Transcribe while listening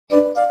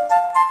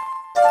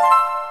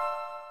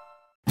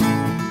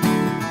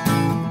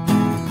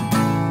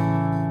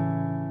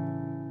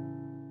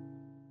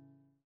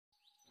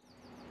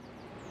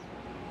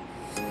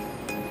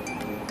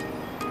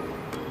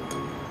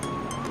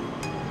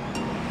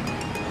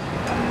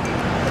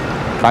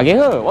大家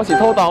好，我是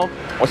土豆。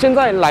我现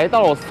在来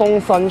到了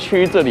松山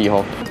区这里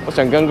哦，我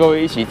想跟各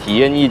位一起体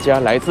验一家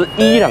来自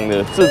伊朗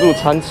的自助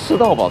餐吃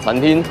到饱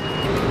餐厅。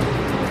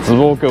直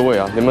播各位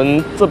啊，你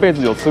们这辈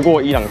子有吃过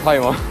伊朗菜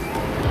吗？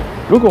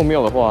如果没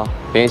有的话，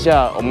等一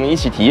下我们一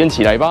起体验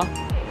起来吧。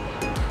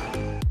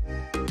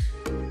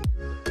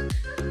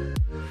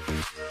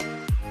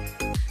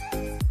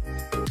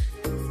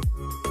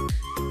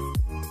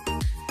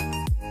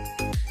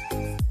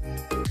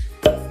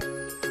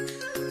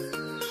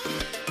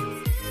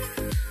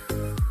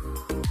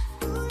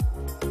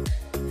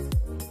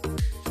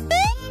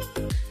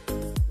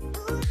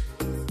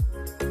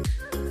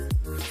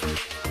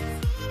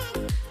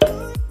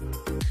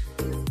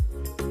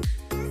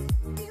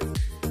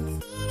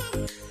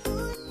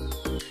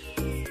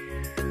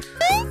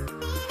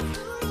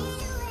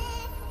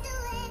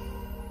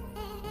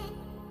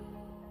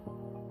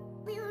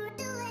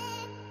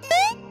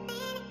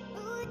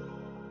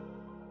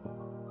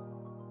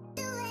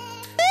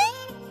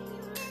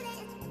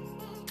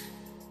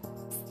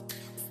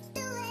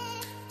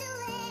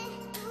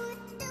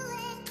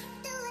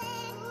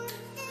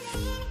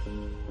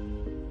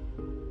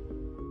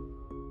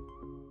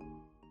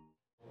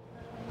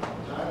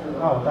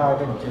 那我大概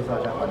跟你介绍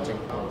一下环境。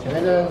前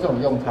面这边是我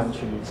们用餐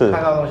区，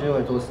看到东西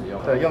会做使用。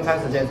对，用餐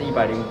时间是105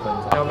分钟，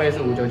消费是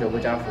599不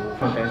加服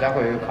务。等一下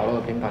会有一个烤肉的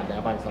拼盘，等一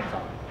下帮你送上。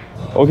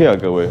OK 啊，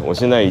各位，我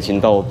现在已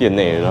经到店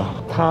内了。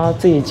它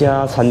这一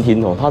家餐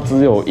厅哦，它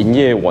只有营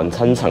业晚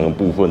餐场的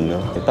部分呢，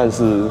但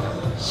是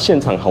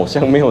现场好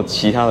像没有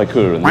其他的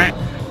客人。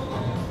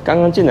刚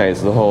刚进来的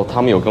时候，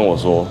他们有跟我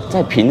说，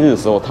在平日的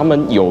时候，他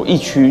们有一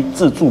区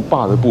自助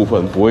吧的部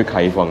分不会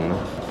开放呢。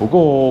 不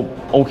过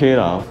OK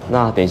啦，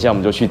那等一下我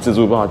们就去自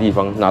助吧的地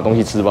方拿东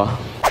西吃吧。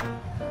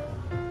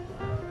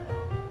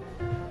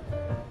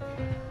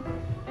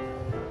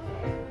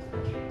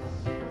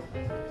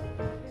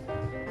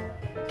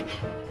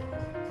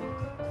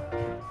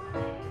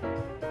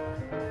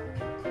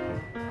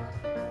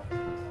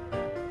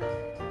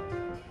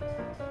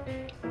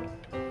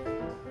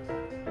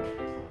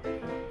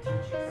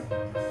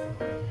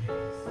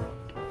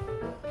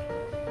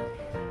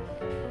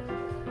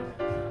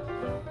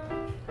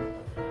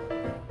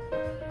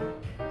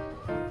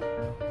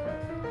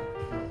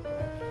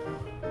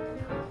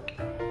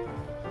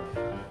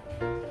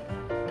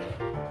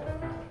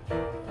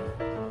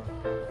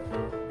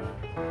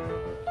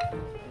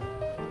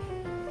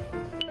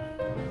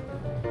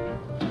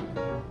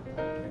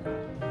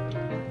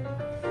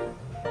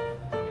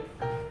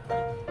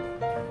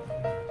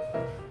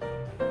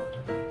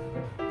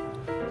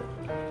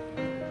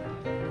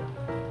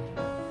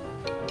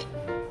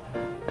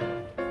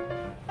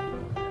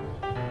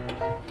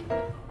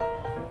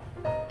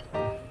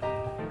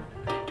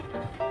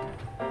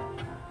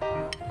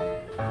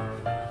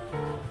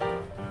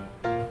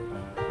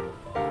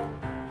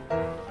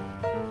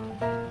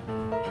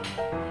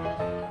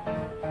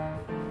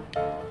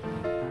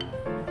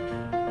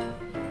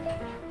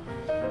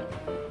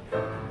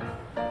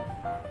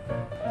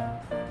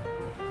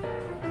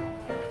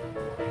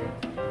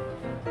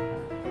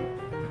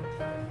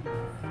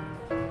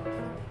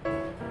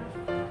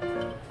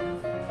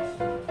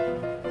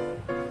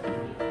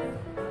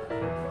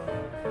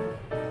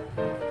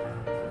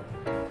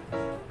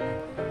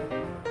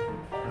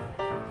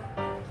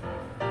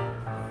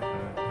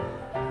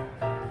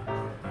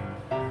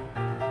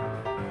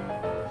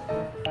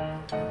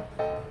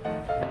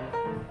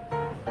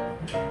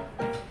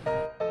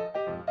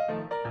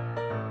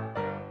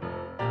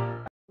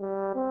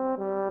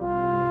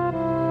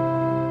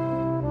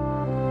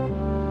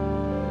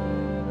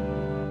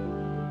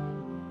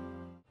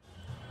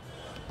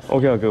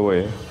OK 啊，各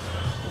位，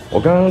我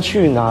刚刚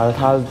去拿了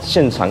他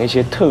现场一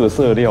些特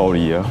色料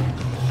理啊，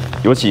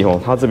尤其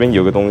他这边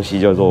有个东西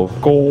叫做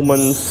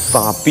Ghormeh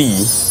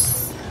Sabzi，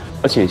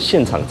而且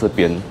现场这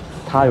边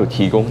他有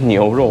提供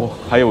牛肉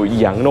还有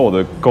羊肉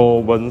的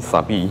Ghormeh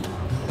Sabzi，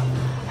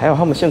还有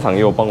他们现场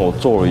也有帮我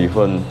做了一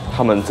份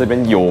他们这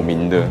边有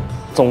名的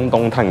中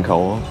东炭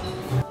烤。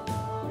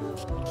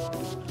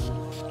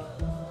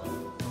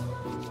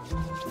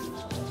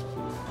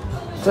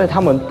 在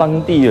他们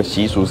当地的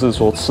习俗是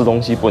说，吃东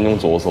西不能用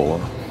左手啊。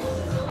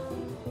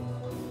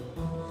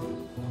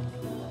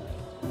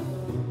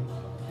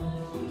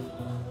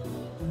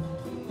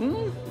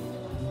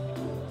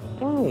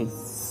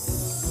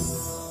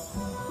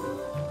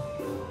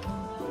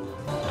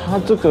它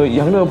这个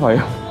羊肉排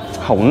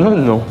好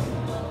嫩哦，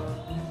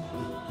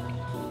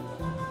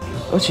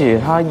而且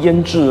它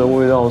腌制的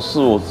味道是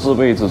我这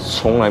辈子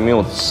从来没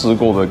有吃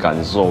过的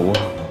感受。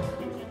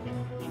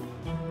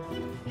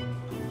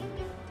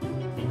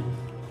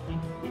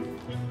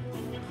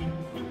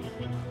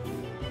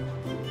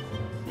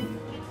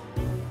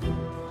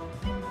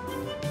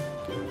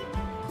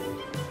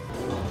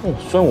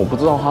 虽然我不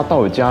知道它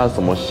到底加了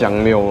什么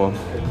香料啊，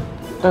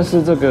但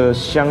是这个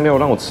香料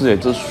让我吃起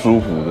来是舒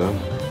服的。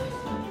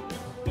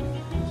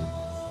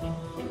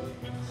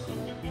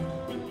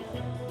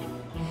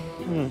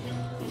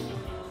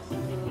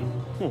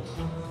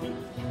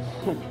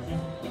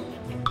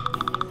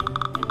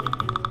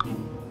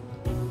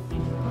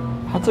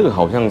它这个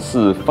好像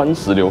是番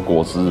石榴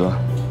果汁啊。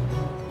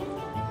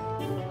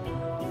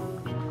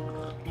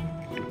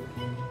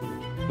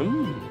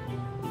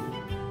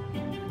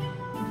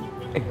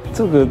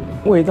这个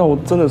味道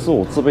真的是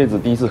我这辈子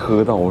第一次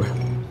喝到哎。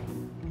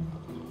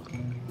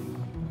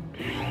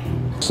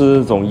吃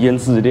这种腌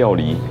制料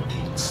理，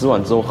吃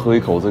完之后喝一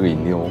口这个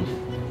饮料，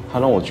它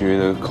让我觉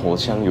得口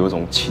腔有一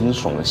种清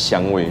爽的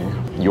香味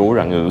油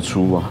然而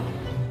出啊。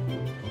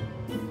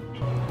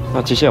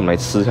那接下来我们来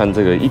吃看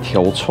这个一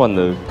条串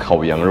的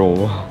烤羊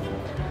肉。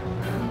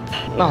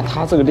那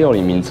它这个料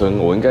理名称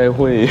我应该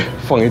会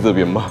放在这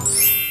边吧。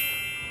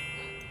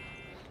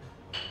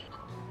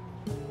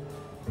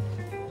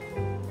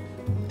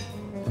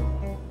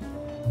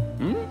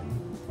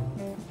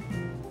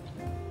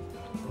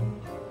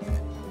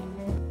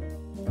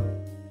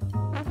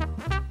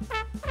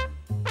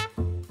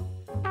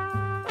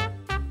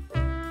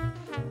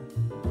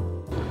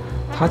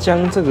他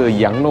将这个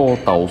羊肉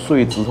捣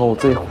碎之后，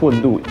再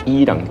混入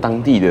伊朗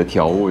当地的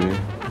调味。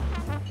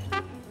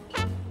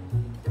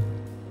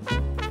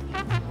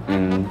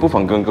不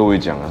妨跟各位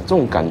讲啊，这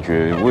种感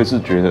觉我也是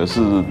觉得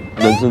是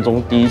人生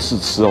中第一次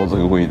吃到这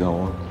个味道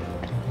啊。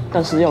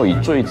但是要以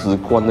最直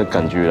观的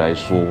感觉来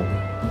说，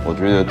我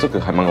觉得这个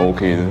还蛮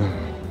OK 的。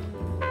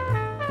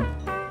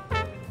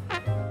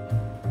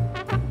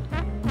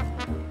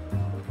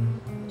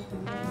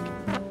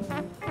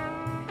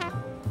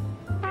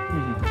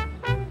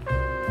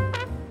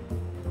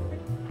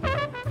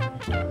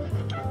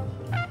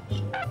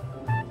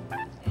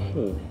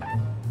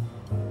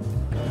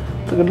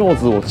这个肉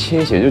质我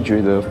切起来就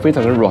觉得非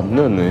常的软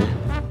嫩哎。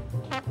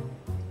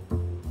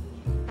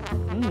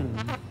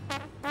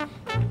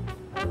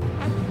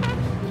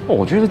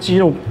我觉得鸡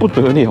肉不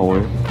得了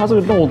哎，它这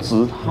个肉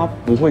质它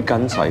不会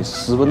干柴，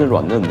十分的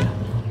软嫩的。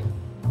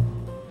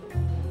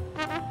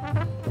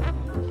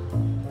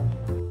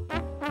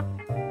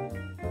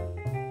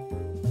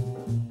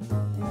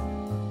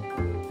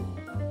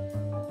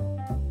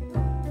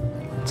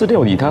这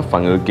料理它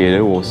反而给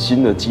了我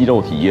新的鸡肉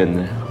体验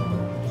呢。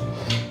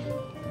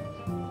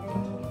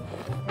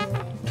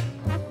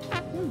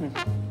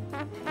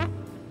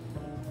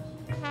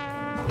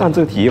但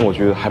这个体验我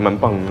觉得还蛮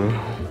棒的。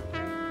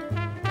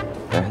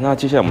哎，那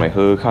接下来我们来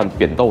喝喝看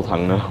扁豆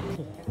汤呢。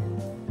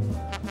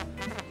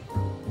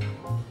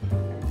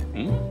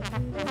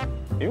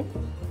哎呦，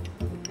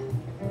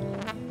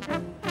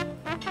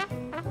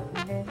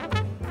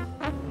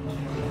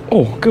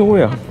哦，各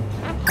位啊，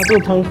它这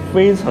个汤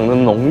非常的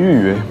浓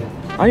郁哎，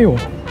哎呦，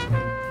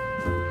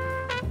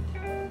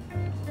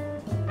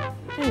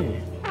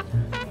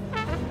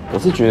我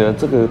是觉得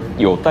这个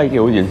有带给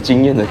我一点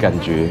惊艳的感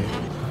觉。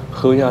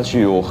喝下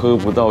去，我喝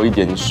不到一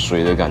点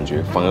水的感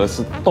觉，反而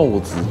是豆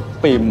子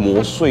被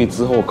磨碎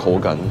之后口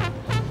感，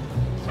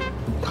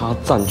它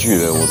占据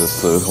了我的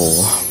舌头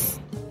啊。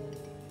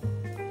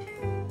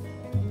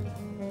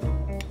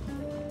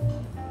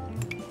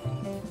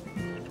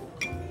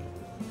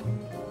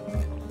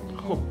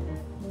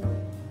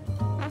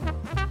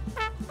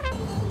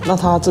那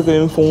它这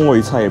边风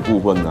味菜的部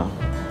分呢？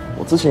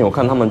我之前有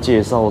看他们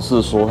介绍，是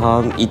说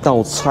它一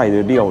道菜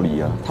的料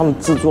理啊，他们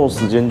制作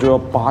时间就要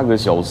8个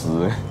小时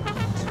哎。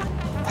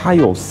它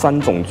有3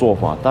种做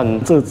法，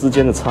但这之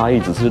间的差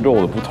异只是肉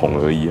的不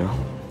同而已啊。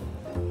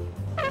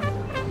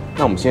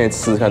那我们现在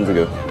吃看这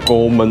个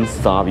Ghormeh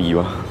Sabzi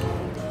吧。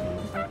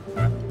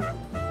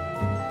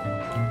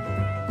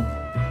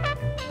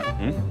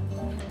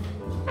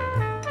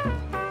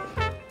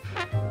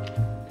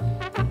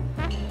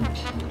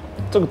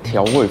这个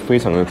调味非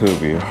常的特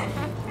别，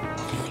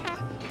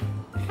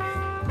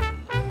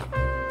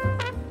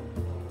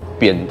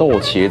扁豆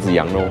茄子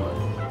羊肉。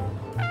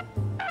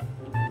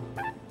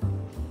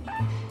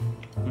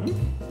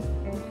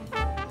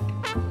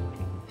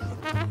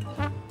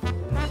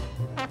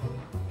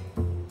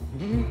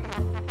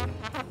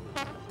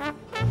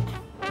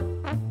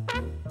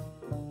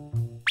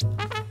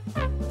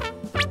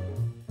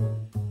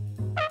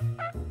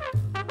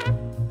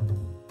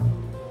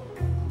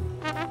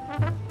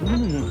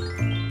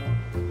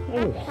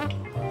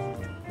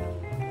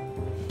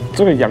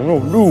这个羊肉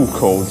入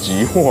口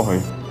即化哎。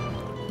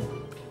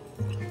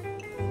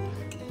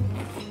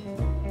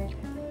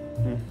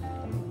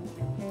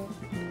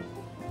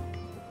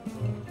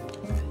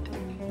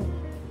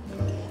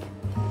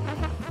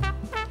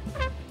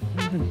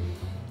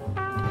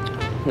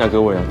那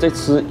各位啊，在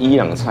吃伊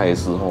朗菜的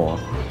时候啊，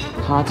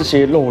它这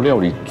些肉料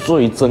理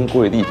最珍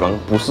贵的地方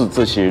不是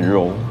这些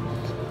肉，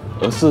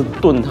而是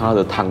炖它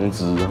的汤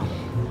汁啊。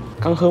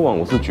刚喝完，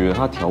我是觉得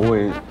它调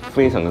味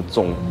非常的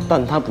重，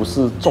但它不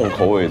是重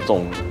口味的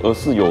重，而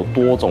是有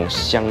多种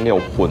香料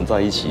混在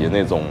一起的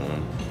那种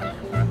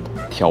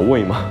调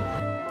味嘛。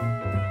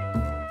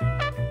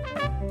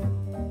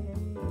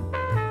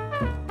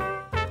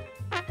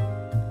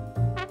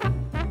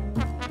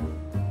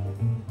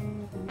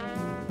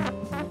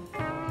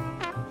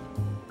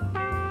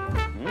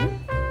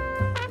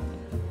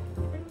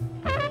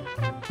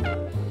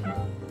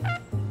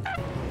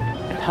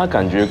它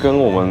感觉跟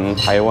我们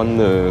台湾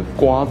的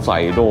瓜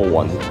仔肉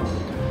丸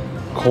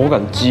口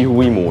感几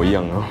乎一模一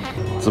样啊。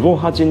只不过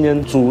它今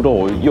天猪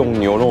肉用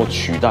牛肉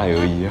取代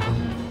而已啊。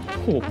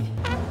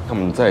那我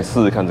们再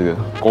试试看这个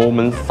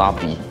Ghormeh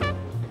Sabzi。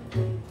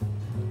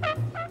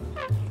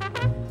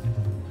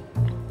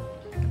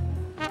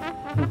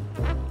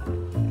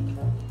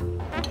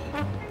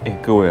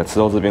各位啊，吃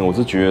到这边，我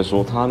是觉得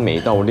说，它每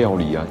道料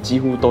理啊，几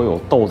乎都有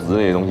豆子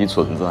类的东西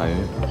存在。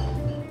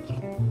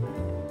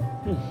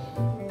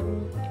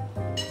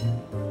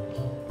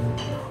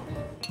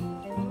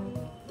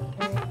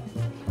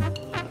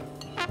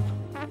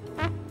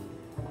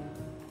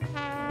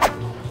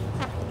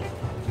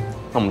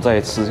那我们再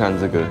来吃看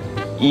这个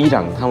伊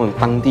朗他们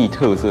当地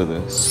特色的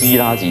希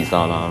拉吉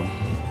沙拉。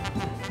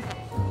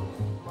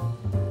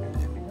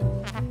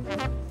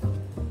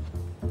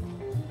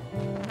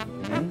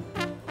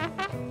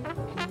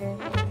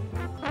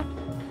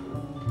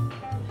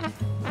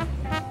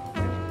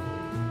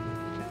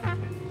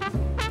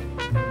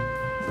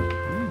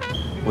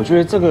我觉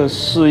得这个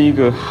是一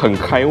个很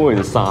开胃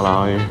的沙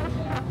拉耶。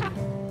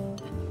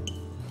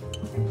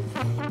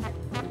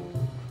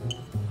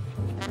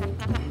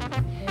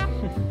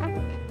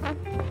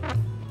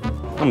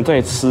那我们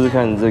再吃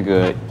看这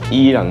个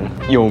伊朗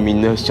有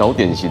名的小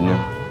点心呢。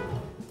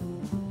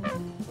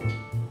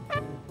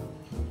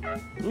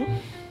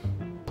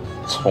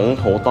从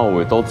头到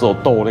尾都只有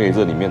豆类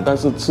这里面，但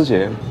是吃起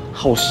来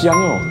好香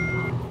哦。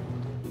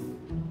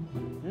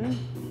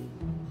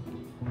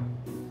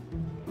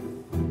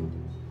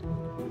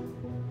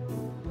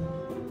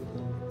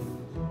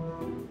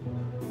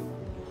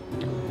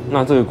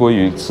那这个鲑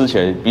鱼吃起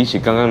来比起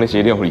刚刚那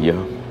些料理啊，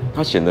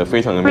它显得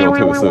非常的没有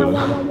特色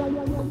了。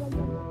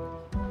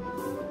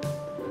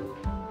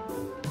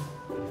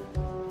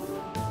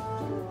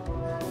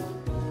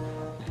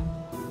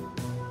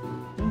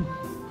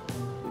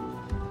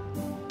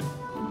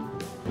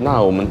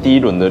那我们第一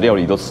轮的料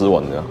理都吃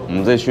完了，我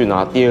们再去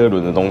拿第二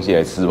轮的东西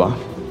来吃吧。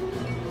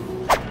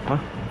啊？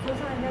桌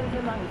上应该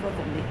先帮你做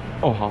整理。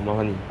哦，好，麻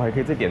烦你。还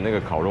可以再点那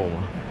个烤肉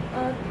吗？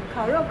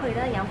烤肉可以，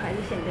但是羊排是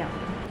限量的。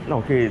那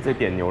我可以再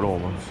点牛肉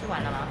吗？吃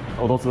完了吗？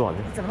我都吃完了。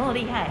怎么那么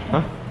厉害？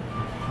啊？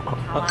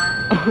好啊。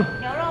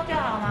牛肉就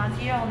好吗？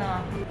鸡肉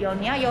呢？有，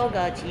你要优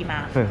格鸡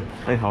吗？嗯，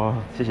哎，好啊，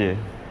谢谢。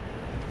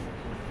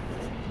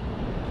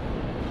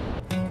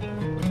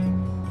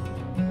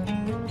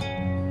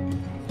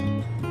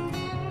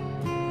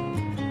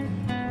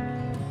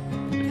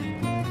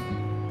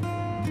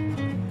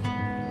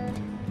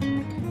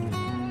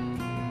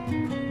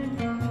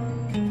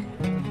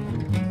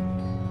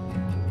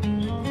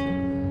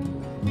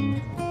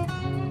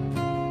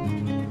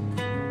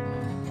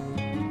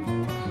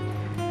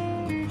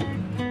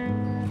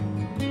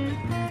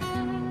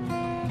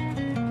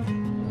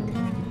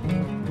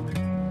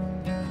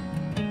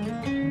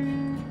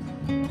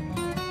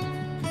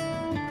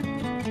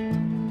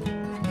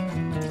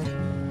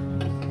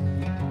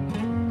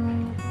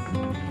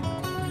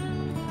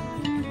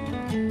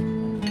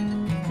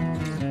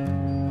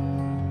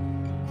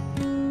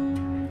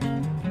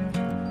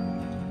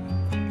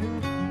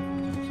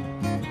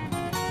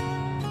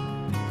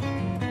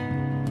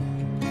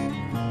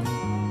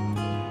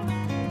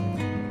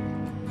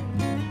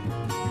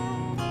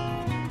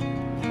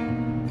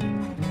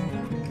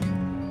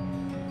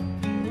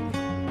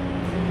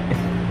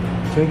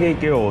所以可以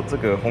给我这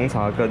个红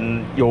茶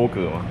跟优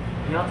格吗？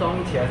你要装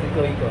一起还是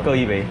各一个？各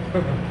一杯。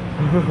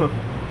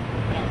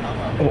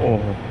哦，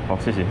好，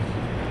谢谢。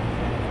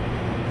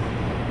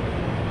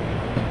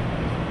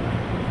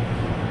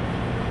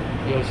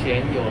有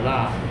咸有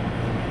辣。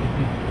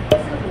是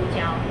胡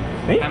椒。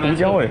胡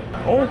椒哎。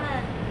哦。他们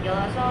有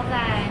的时候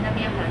在那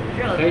边很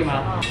热的时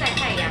候，晒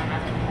太阳啊，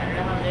很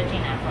热，他们就进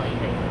来喝一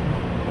杯。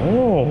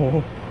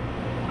哦。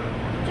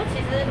就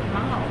其实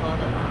蛮好喝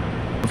的嘛。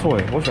不错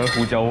哎，我喜欢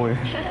胡椒味。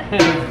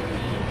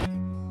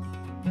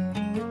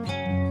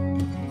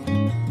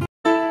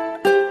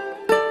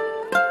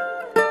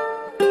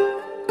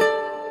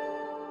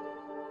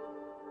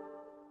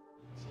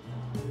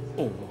哦，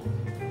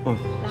嗯，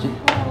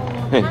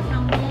然后它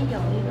旁边有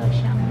一个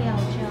香料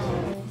叫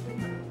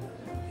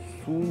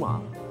酥麻，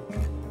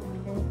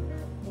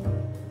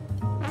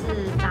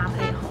是搭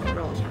配红肉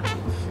下去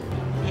吃，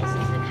可以试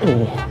试看。哦，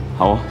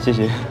好，谢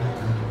谢。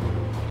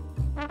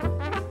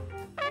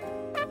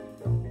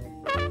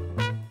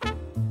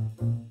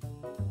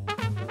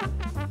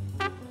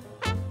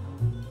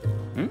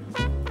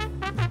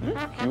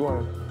奇怪，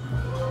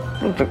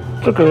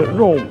这个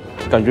肉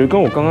感觉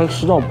跟我刚刚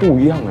吃到不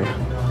一样哎。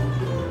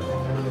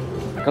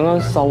刚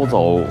刚烧早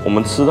我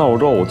们吃到的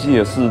肉，我记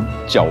得是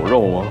绞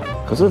肉啊，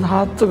可是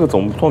它这个怎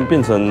么突然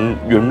变成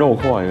原肉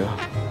块了？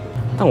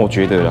但我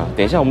觉得啦，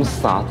等一下我们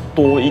撒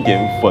多一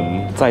点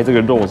粉在这个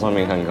肉上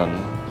面看看。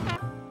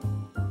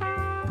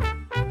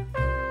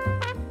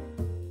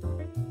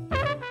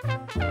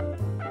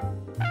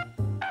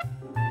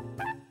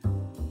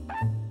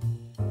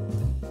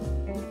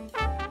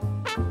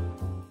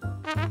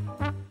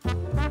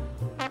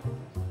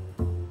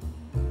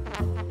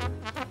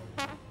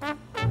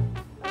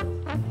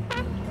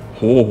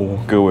哦，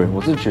各位，我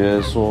是觉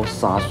得说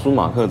撒苏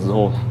马克之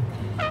后，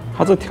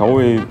它这调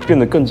味变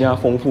得更加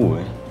丰富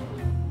哎。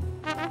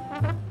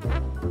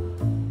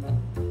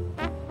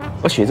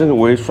而且这个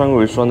微酸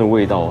的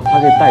味道，它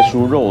可以带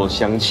出肉的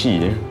香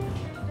气耶。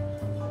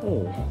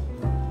哦，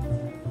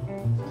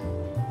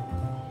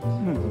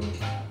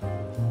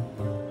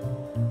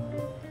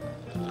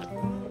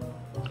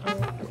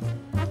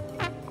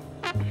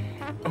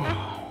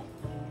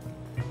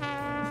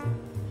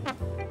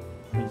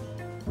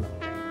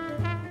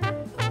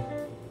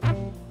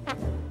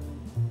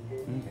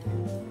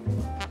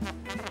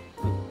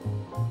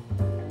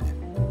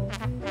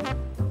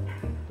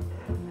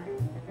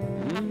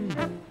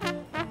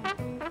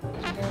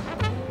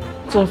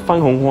这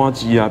番红花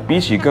鸡啊，比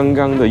起刚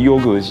刚的优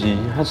格鸡，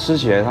它吃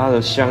起来它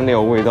的香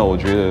料味道，我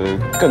觉得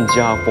更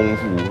加丰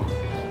富。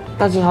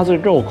但是它这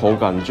肉口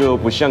感就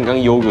不像刚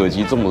优格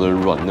鸡这么的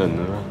软嫩了。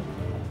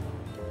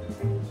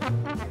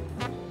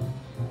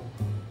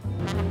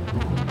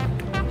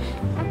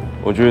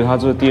我觉得它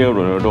这第二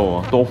轮的肉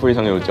啊，都非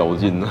常有嚼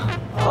劲呢。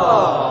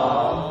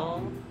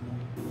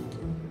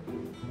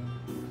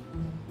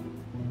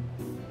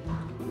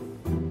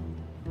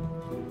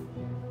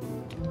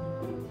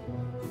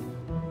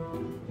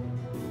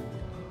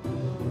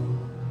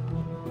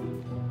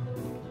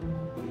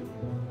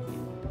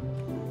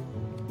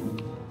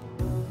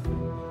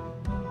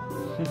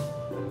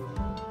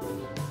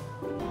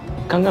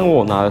刚刚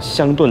我拿了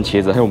香炖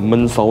茄子，还有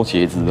焖烧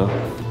茄子啊，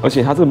而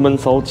且它这个焖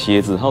烧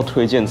茄子，它有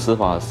推荐吃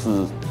法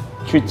是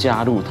去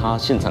加入它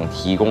现场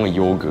提供的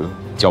优格，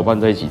搅拌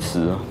在一起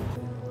吃啊。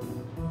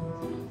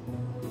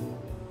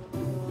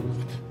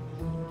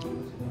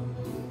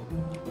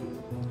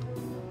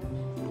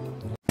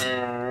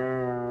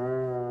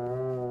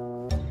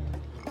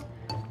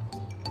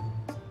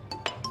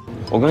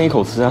我刚一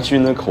口吃下去，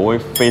那口味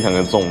非常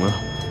的重啊。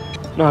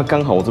那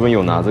刚好我这边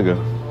有拿这个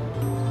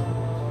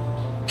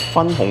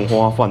番红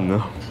花饭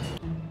呢。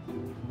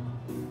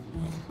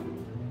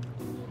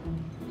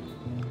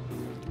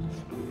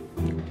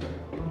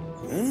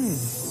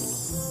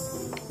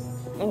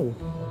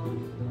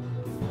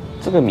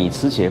这个米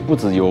吃起来不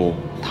只有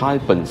它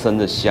本身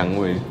的香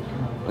味，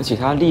而且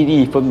它粒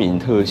粒分明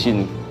特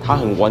性，它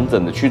很完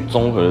整的去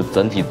综合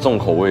整体重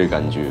口味的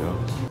感觉啊。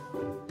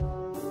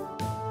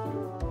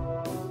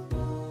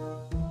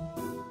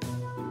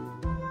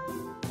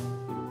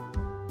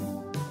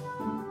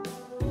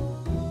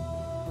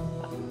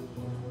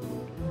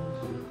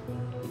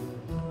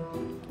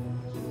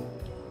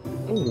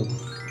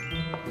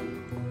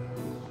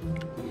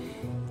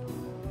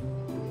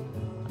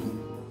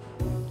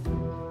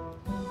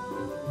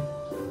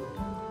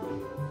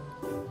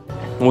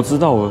我知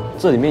道了，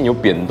这里面有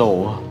扁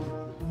豆啊！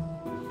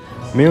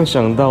没有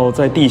想到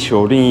在地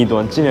球另一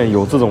端竟然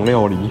有这种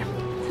料理，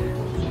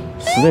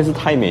实在是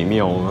太美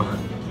妙了。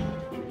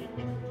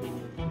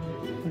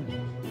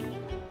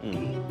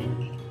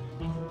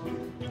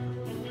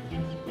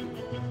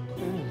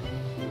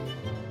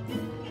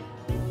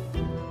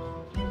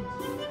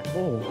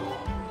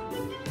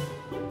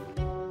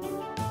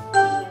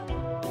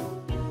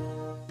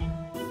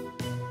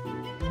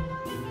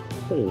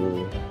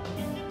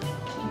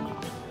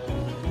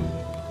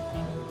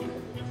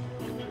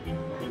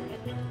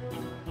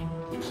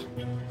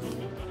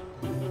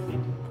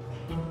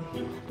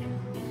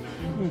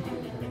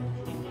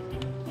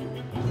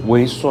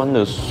微酸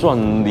的蒜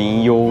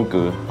泥优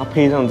格，它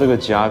配上这个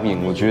夹饼，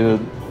我觉得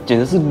简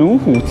直是如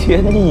虎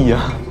添翼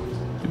啊！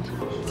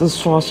这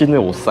刷新了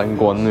我三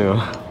观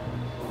了。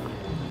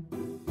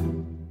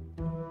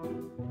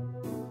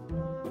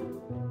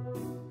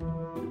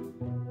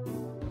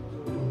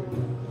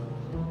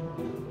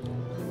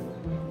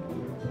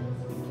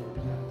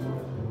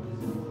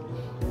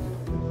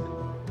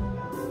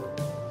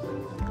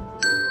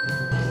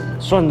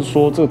虽然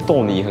说这个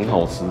豆泥很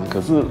好吃，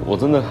可是我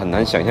真的很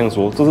难想象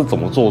说这是怎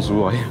么做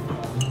出来的。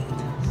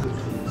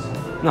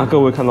那各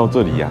位看到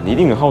这里啊，你一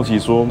定很好奇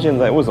说，现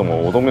在为什么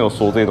我都没有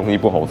说这些东西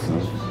不好吃？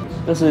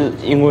但是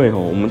因为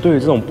我们对于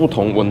这种不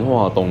同文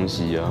化的东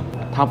西啊，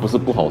它不是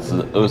不好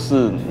吃，而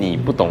是你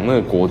不懂那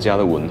个国家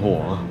的文化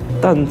啊。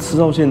但吃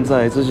到现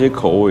在这些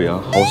口味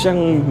啊，好像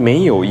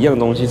没有一样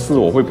东西是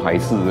我会排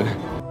斥的。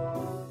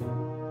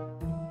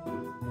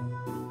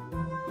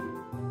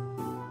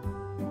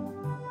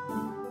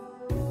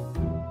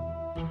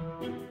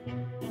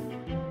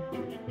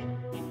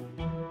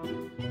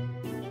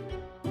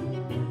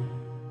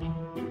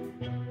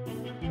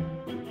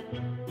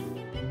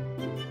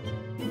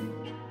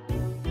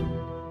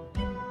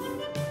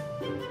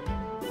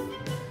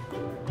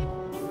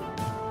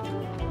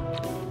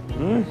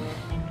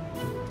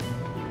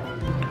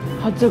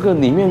它这个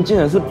里面竟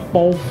然是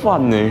包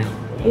饭呢！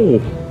哦，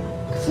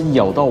可是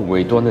咬到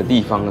尾端的地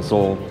方的时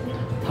候，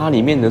它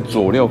里面的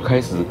佐料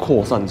开始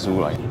扩散出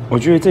来。我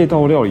觉得这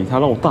道料理它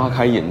让我大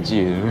开眼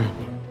界了。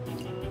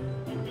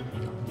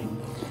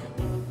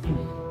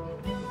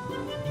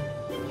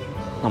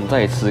那我们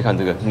再来吃看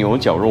这个牛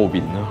角肉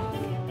饼呢。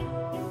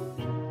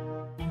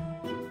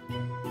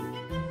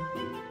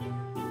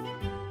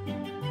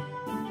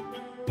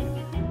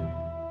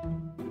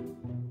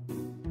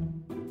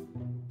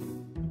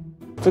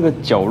这个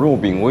绞肉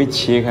饼我一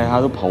切开，它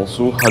就跑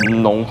出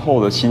很浓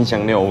厚的辛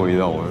香料味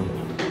道了。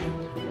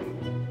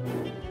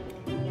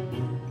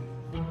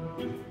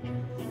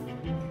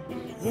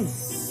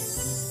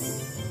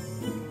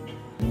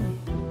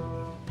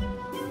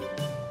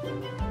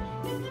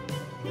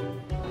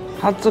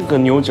它这个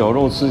牛角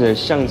肉吃起来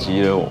像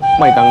极了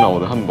麦当劳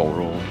的汉堡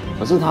肉，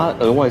可是它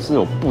额外是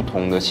有不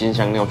同的鲜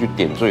香料去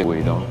点缀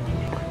味道。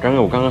然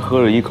而我刚刚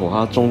喝了一口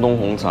它中东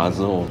红茶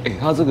之后，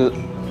它这个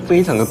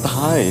非常的搭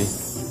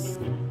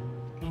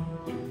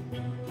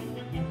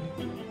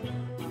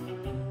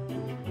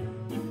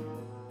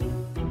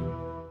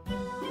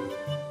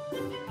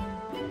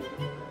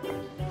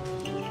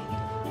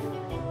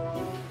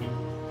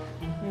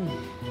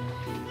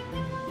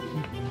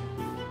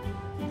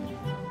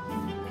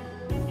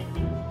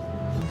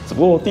只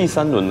不过第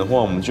3轮的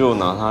话，我们就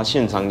拿它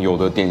现场有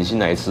的点心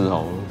来吃好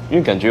了，因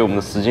为感觉我们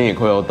的时间也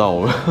快要到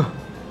了。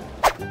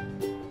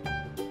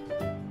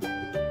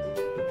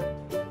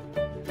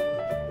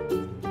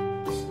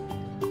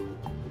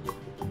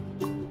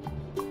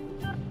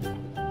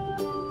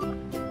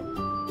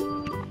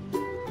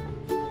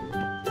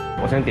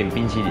我想点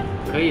冰淇淋。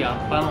可以啊，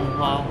番红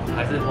花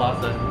还是花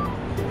生？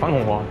番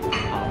红花。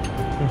好，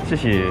谢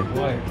谢。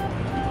不会。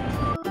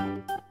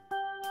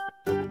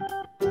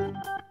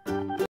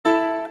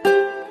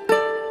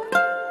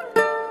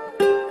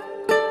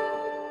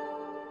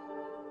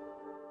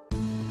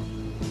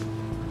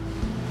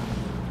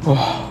哇，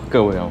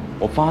各位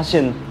我发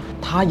现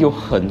它有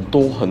很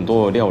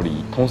多的料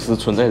理，同时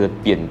存在着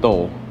扁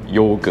豆、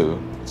优格、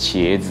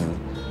茄子，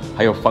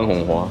还有番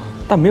红花。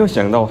但没有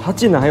想到，它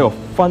竟然还有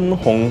番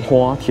红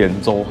花甜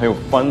粥，还有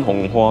番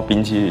红花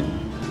冰淇淋。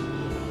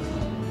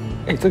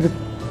这个，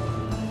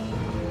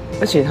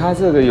而且它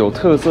这个有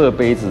特色的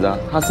杯子啊，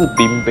它是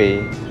冰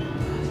杯。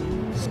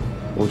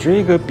我觉得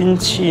一个冰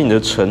淇淋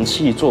的盛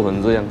器做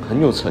成这样，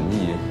很有诚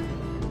意耶。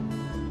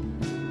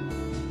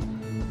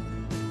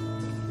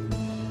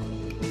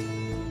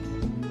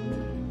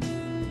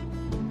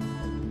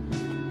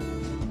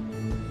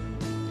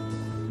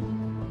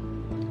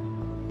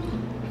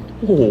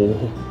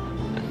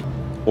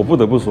我不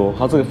得不说，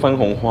它这个番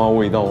红花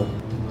味道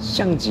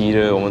像极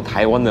了我们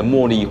台湾的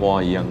茉莉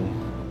花一样。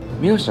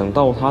没有想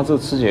到它这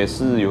吃起来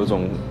是有一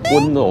种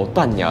温柔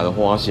淡雅的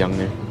花香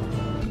哎。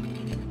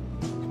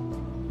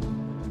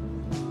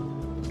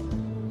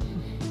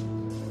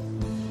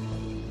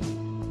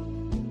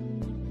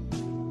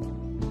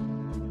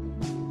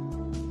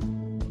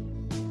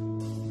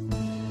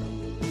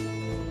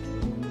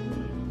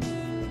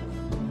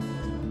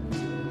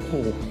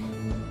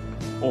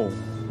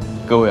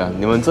各位啊，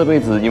你们这辈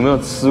子有没有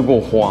吃过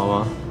花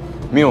吗？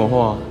没有的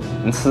话，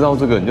你吃到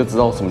这个你就知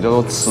道什么叫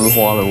做吃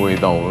花的味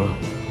道了。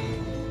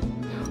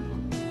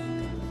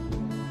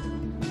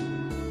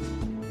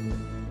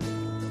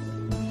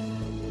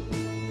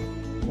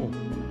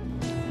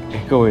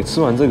各位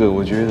吃完这个，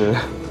我觉得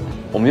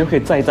我们又可以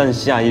再战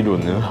下一轮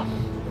了。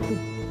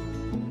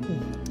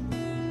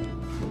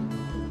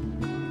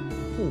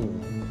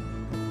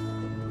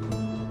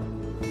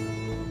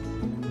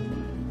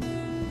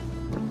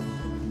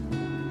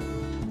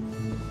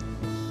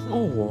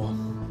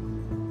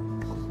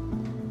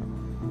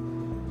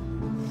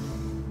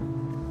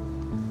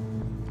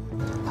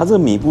它这个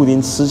米布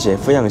丁吃起来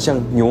非常像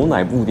牛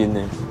奶布丁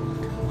呢，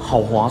好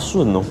滑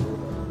顺哦。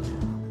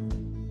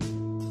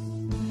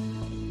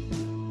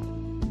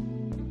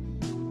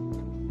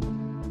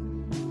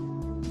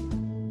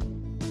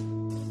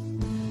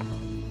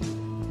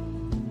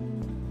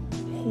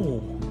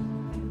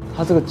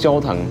它这个焦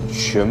糖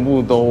全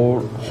部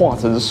都化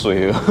成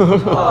水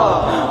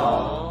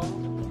了。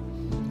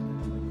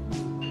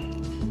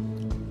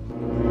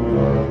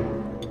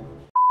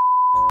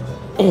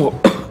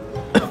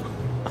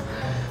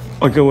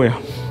各位啊，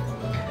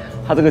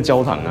它这个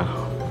焦糖啊，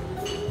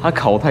它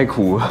烤太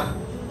苦了。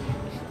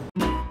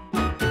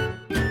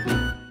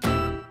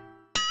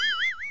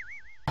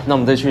那我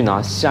们再去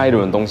拿下一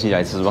轮的东西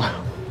来吃吧。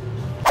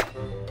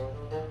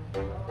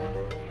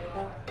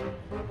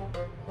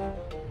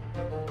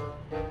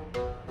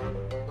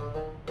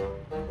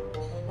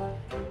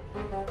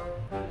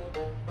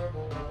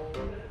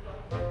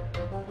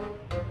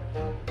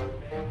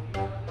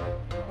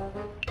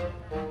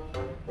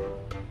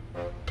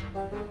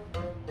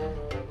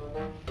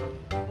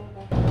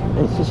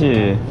谢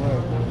谢。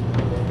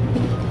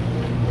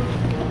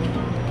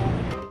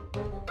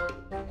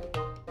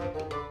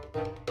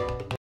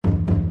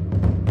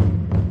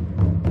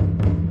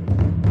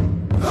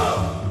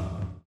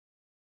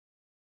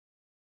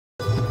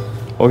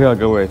OK 啊，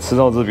各位，吃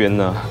到这边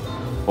呢，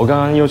我刚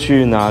刚又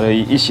去拿了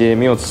一些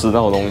没有吃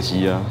到的东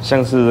西啊，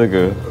像是这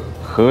个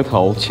核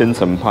桃千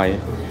层派，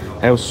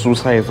还有蔬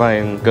菜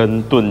饭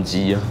跟炖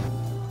鸡啊。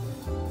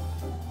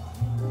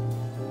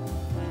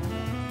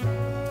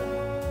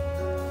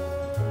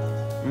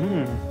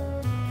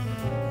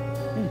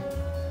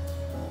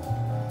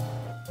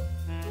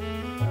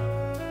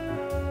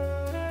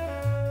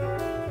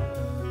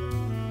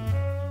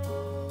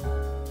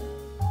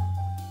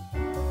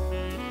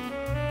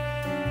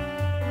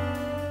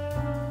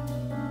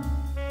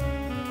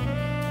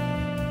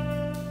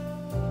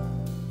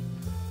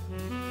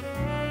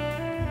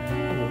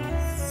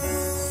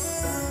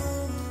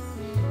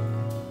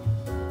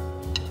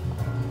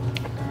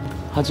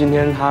他今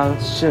天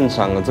现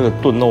场的这个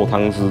炖肉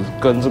汤汁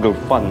跟这个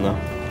饭呢，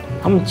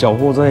他们搅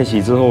和在一起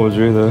之后，我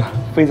觉得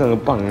非常的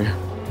棒哎。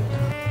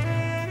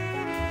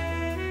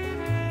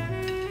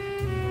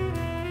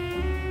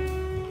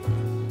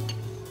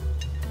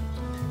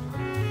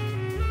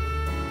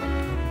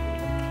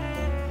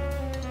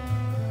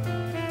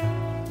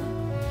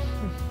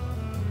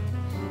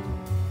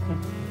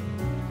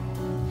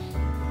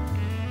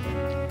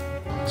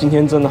今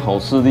天真的好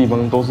吃的地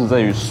方都是在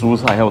于蔬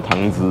菜还有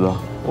汤汁啊，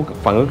我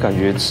反而感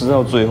觉吃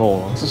到最后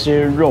啊，这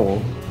些肉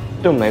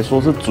对我们来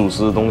说是主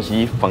食的东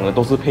西，反而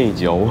都是配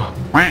角。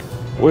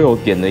我有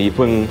点了一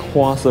份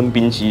花生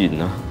冰淇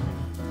淋啊。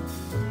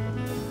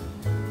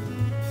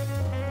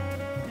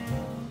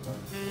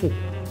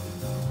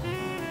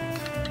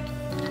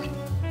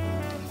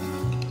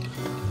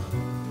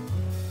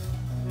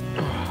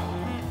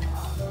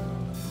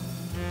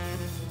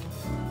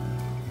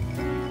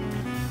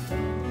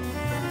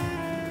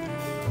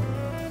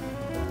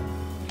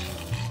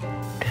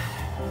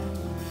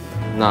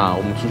那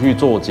我们出去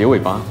做结尾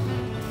吧。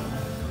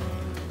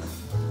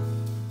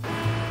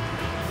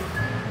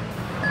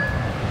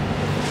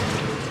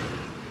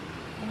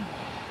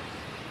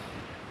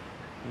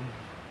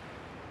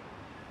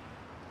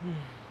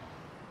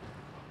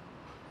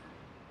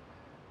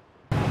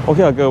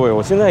OK 啊，各位，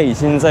我现在已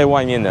经在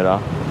外面的啦。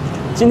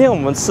今天我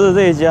们吃的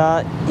这一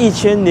家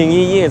1001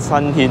夜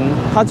餐厅，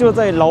它就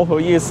在饶河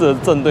夜市的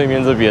正对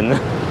面这边呢。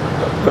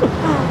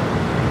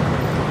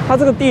它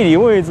这个地理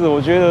位置，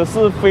我觉得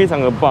是非常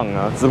的棒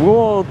啊。只不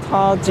过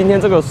它今天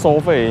这个收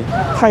费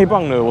太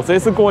棒了，我实在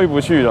是过意不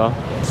去了。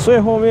所以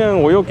后面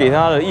我又给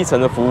他了1成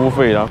的服务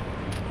费啦。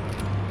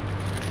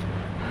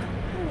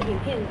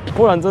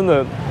不然真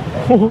的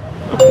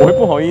我会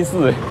不好意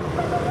思哎。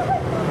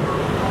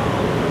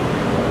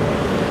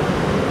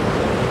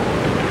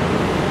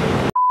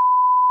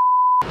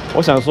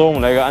我想说，我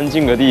们来个安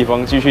静的地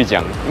方继续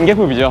讲，应该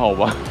会比较好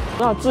吧。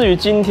那至于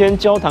今天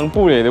焦糖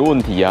布蕾的问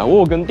题啊，我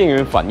有跟店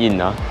员反映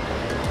啊，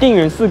店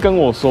员是跟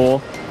我说，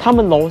他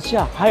们楼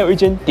下还有一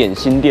间点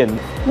心店，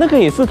那个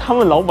也是他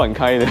们老板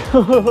开的，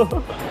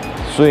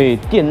所以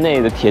店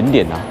内的甜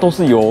点啊，都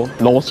是由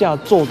楼下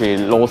做给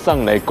楼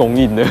上来供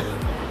应的。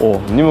哦，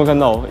你有没有看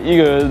到一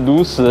个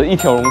如此的一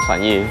条龙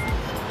产业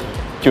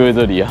就在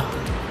这里啊？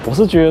我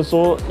是觉得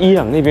说，伊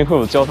朗那边会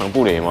有焦糖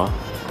布蕾吗？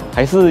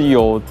还是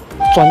有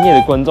专业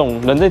的观众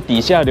能在底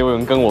下留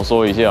言跟我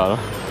说一下了？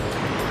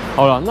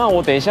好了，那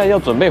我等一下要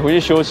准备回去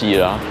休息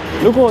了啊。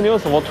如果你有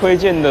什么推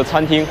荐的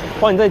餐厅，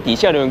欢迎在底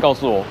下留言告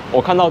诉我，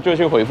我看到就会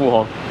去回复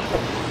哦。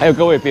还有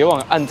各位，别忘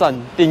了按赞、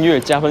订阅、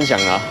加分享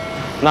啊！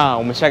那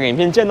我们下个影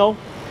片见喽，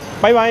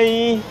拜拜。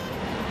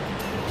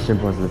先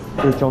不好意思，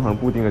这个焦糖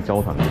布丁的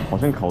焦糖好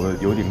像烤的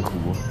有点苦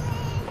哦。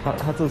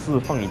它这是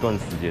放一段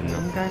时间呢？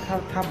应该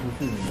它不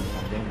是你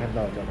旁边看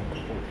到的焦糖布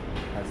丁，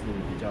它是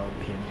比较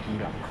偏伊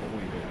朗口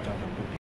味的焦糖布丁。